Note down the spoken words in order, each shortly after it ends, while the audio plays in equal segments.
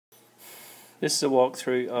This is a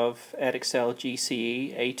walkthrough of EDEXCEL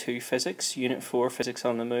GCE A2 Physics, Unit 4 Physics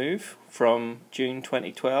on the Move from June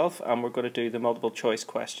 2012, and we're going to do the multiple choice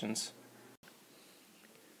questions.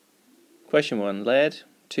 Question 1. Lead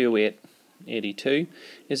 20882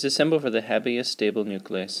 is the symbol for the heaviest stable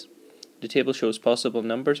nucleus. The table shows possible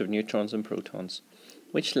numbers of neutrons and protons.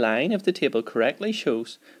 Which line of the table correctly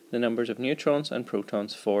shows the numbers of neutrons and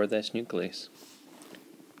protons for this nucleus?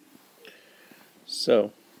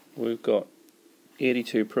 So, we've got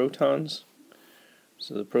 82 protons,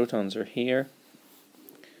 so the protons are here,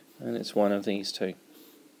 and it's one of these two.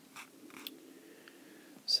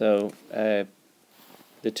 So the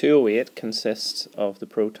 208 consists of the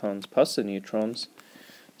protons plus the neutrons,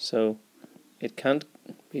 so it can't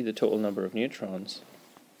be the total number of neutrons,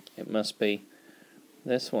 it must be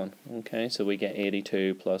this one. Okay, so we get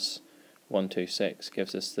 82 plus 126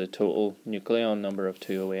 gives us the total nucleon number of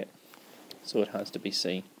 208, so it has to be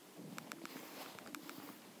C.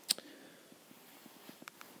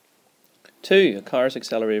 2. A car is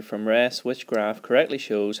accelerated from rest. Which graph correctly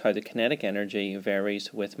shows how the kinetic energy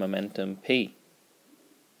varies with momentum p?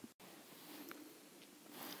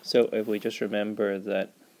 So if we just remember that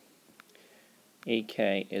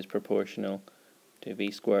EK is proportional to v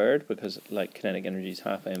squared, because like kinetic energy is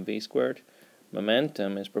half mv squared,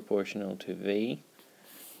 momentum is proportional to v.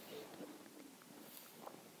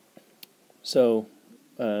 So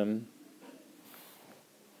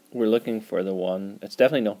we're looking for the one. It's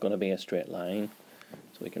definitely not going to be a straight line,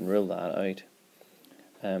 so we can rule that out.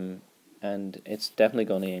 And it's definitely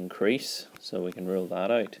going to increase, so we can rule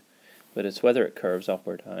that out. But it's whether it curves up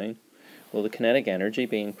or down. Well, the kinetic energy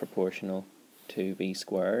being proportional to v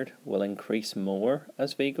squared will increase more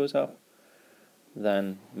as v goes up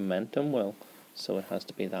than momentum will, so it has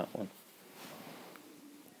to be that one.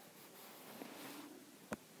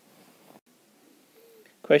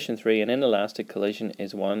 Question 3. An inelastic collision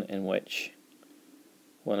is one in which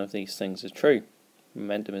one of these things is true.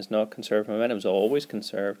 Momentum is not conserved. Momentum is always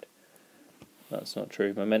conserved. That's not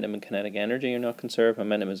true. Momentum and kinetic energy are not conserved.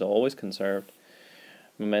 Momentum is always conserved.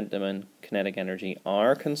 Momentum and kinetic energy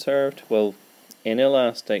are conserved. Well,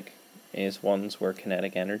 inelastic is ones where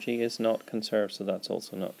kinetic energy is not conserved, so that's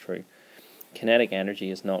also not true. Kinetic energy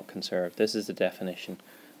is not conserved. This is the definition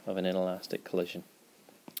of an inelastic collision.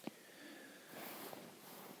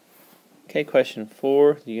 Okay, question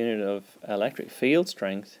 4. The unit of electric field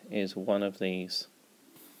strength is one of these.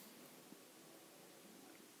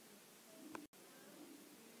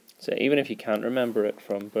 So even if you can't remember it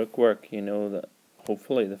from bookwork, you know that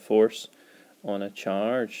hopefully the force on a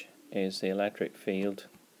charge is the electric field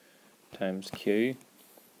times Q.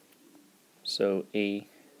 So E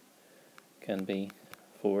can be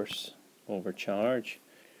force over charge,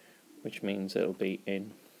 which means it'll be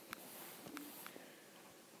in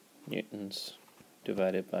newtons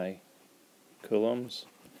divided by coulombs,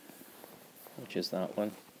 which is that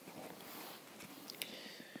one.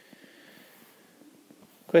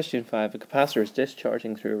 Question 5. A capacitor is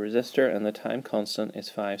discharging through a resistor and the time constant is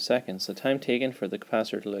 5 seconds. The time taken for the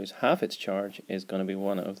capacitor to lose half its charge is going to be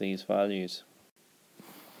one of these values.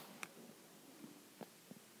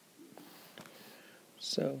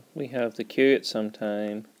 So we have the Q at some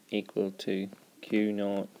time equal to Q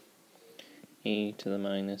naught e to the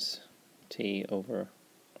minus t over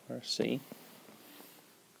RC.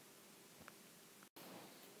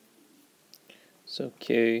 So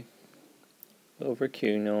Q over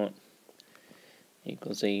Q naught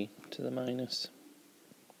equals e to the minus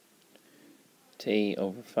t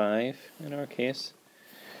over 5 in our case.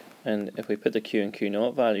 And if we put the Q and Q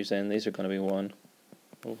naught values in, these are going to be 1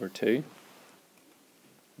 over 2,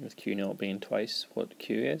 with Q naught being twice what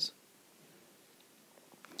Q is.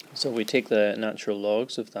 So we take the natural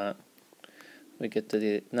logs of that, we get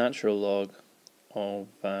the natural log of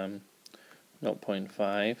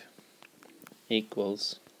 0.5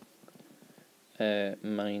 equals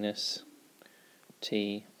minus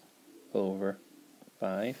t over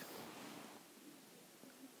 5.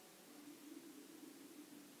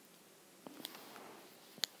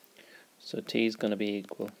 So t is going to be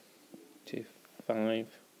equal to 5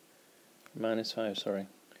 minus 5, sorry,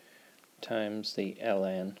 times the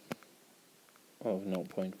ln of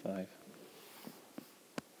 0.5.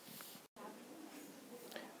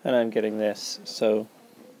 And I'm getting this, so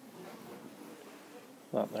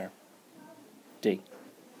that there, D.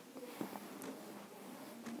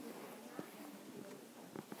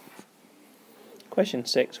 Question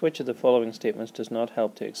 6. Which of the following statements does not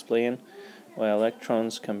help to explain why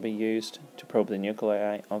electrons can be used to probe the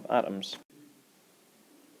nuclei of atoms?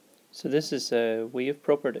 So this is a wave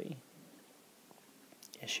property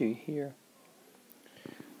issue here.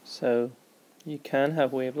 So You can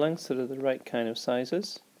have wavelengths that are the right kind of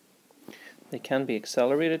sizes. They can be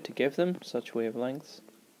accelerated to give them such wavelengths,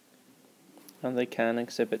 and they can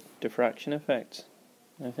exhibit diffraction effects.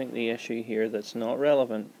 I think the issue here that's not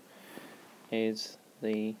relevant is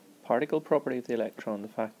the particle property of the electron, the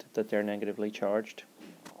fact that they're negatively charged.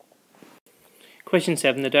 Question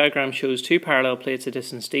 7. The diagram shows two parallel plates a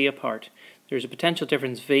distance d apart. There is a potential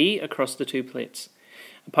difference V across the two plates.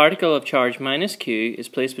 A particle of charge minus q is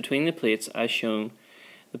placed between the plates as shown.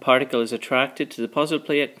 The particle is attracted to the positive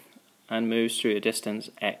plate and moves through a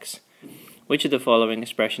distance x. Which of the following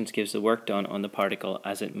expressions gives the work done on the particle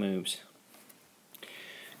as it moves?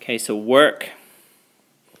 Okay, so work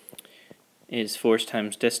is force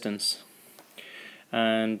times distance.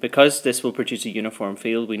 And because this will produce a uniform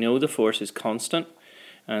field, we know the force is constant,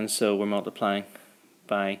 and so we're multiplying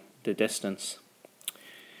by the distance.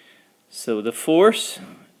 So the force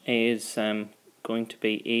is going to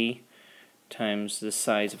be E times the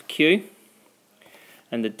size of Q,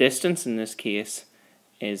 and the distance in this case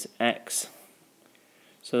is X.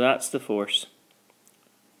 So that's the force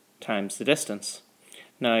times the distance.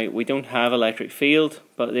 Now we don't have electric field,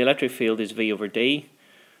 but the electric field is V over D,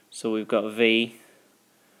 so we've got V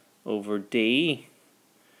over D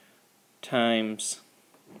times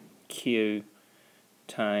Q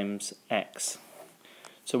times X.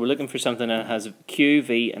 So we're looking for something that has Q,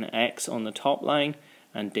 V and X on the top line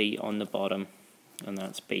and D on the bottom, and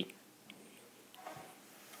that's B.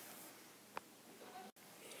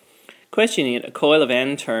 Question 8. A coil of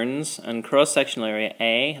N turns and cross-sectional area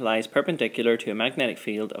A lies perpendicular to a magnetic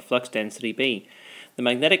field of flux density B. The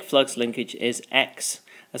magnetic flux linkage is X.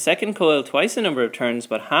 A second coil twice the number of turns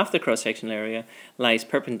but half the cross-sectional area lies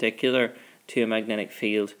perpendicular to a magnetic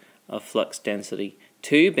field of flux density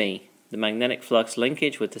 2B. The magnetic flux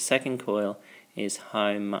linkage with the second coil is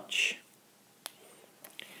how much?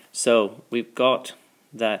 So we've got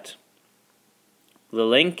that the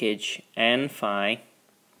linkage N phi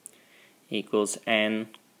equals N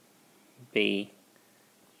B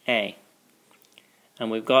A.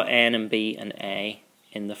 And we've got N and B and A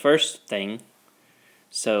in the first thing.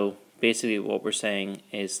 So basically what we're saying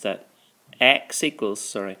is that X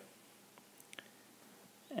equals N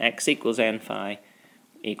phi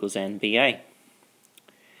equals NBA.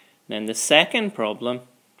 Then the second problem,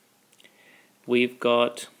 we've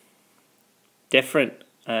got different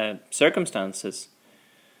circumstances.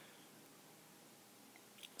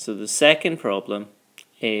 So the second problem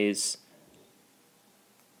is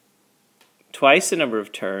twice the number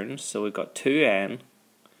of turns, so we've got 2n,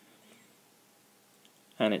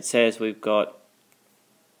 and it says we've got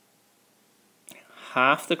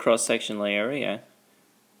half the cross-sectional area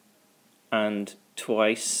and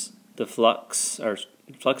twice the flux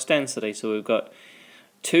density, so we've got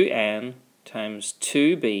 2n times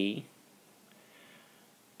 2b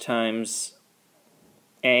times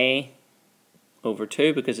a over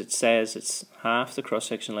 2, because it says it's half the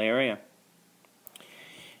cross-sectional area.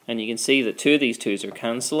 And you can see that two of these 2's are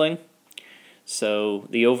cancelling, so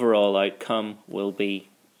the overall outcome will be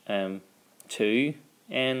 2nba,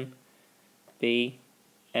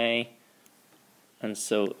 and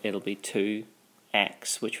so it'll be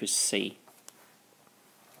 2x, which was C.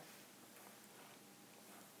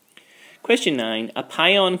 Question 9. A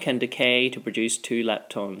pion can decay to produce 2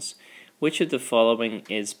 leptons. Which of the following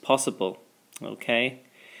is possible? Okay,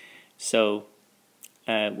 so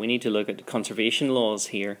we need to look at the conservation laws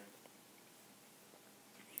here.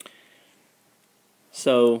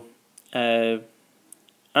 So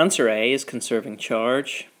answer A is conserving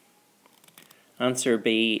charge. Answer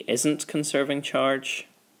B isn't conserving charge,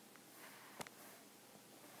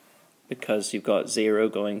 because you've got 0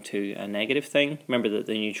 going to a negative thing. Remember that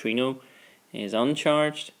the neutrino is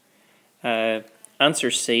uncharged.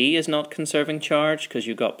 Answer C is not conserving charge, because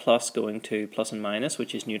you've got plus going to plus and minus,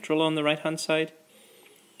 which is neutral on the right hand side.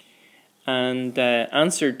 And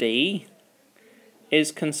answer D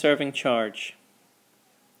is conserving charge.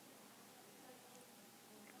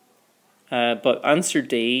 But answer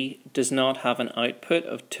D does not have an output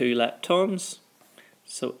of 2 leptons,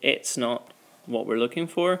 so it's not what we're looking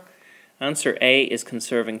for. Answer A is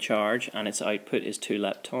conserving charge, and its output is 2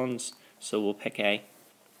 leptons, so we'll pick A.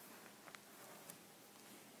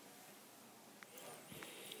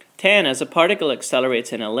 10. As a particle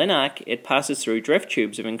accelerates in a linac, it passes through drift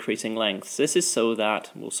tubes of increasing lengths. This is so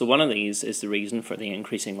that, well, so one of these is the reason for the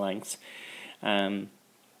increasing lengths. And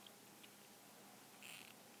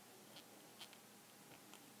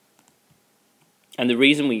the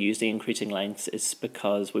reason we use the increasing lengths is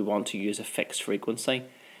because we want to use a fixed frequency,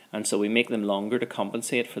 and so we make them longer to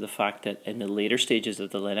compensate for the fact that in the later stages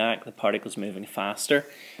of the LINAC the particle's moving faster,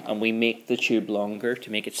 and we make the tube longer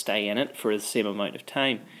to make it stay in it for the same amount of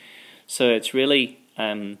time. So it's really,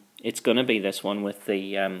 it's going to be this one with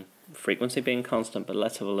the frequency being constant, but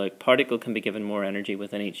let's have a look. Particle can be given more energy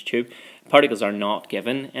within each tube. Particles are not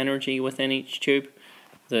given energy within each tube.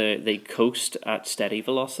 They coast at steady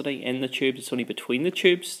velocity in the tube. It's only between the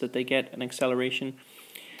tubes that they get an acceleration.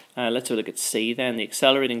 Let's have a look at C then. The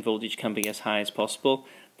accelerating voltage can be as high as possible.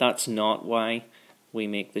 That's not why we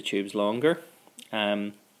make the tubes longer.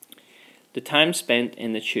 The time spent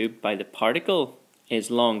in the tube by the particle is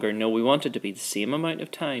longer. No, we want it to be the same amount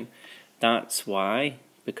of time. That's why,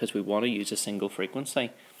 because we want to use a single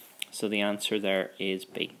frequency. So the answer there is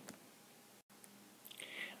B.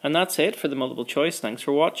 And that's it for the multiple choice. Thanks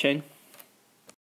for watching.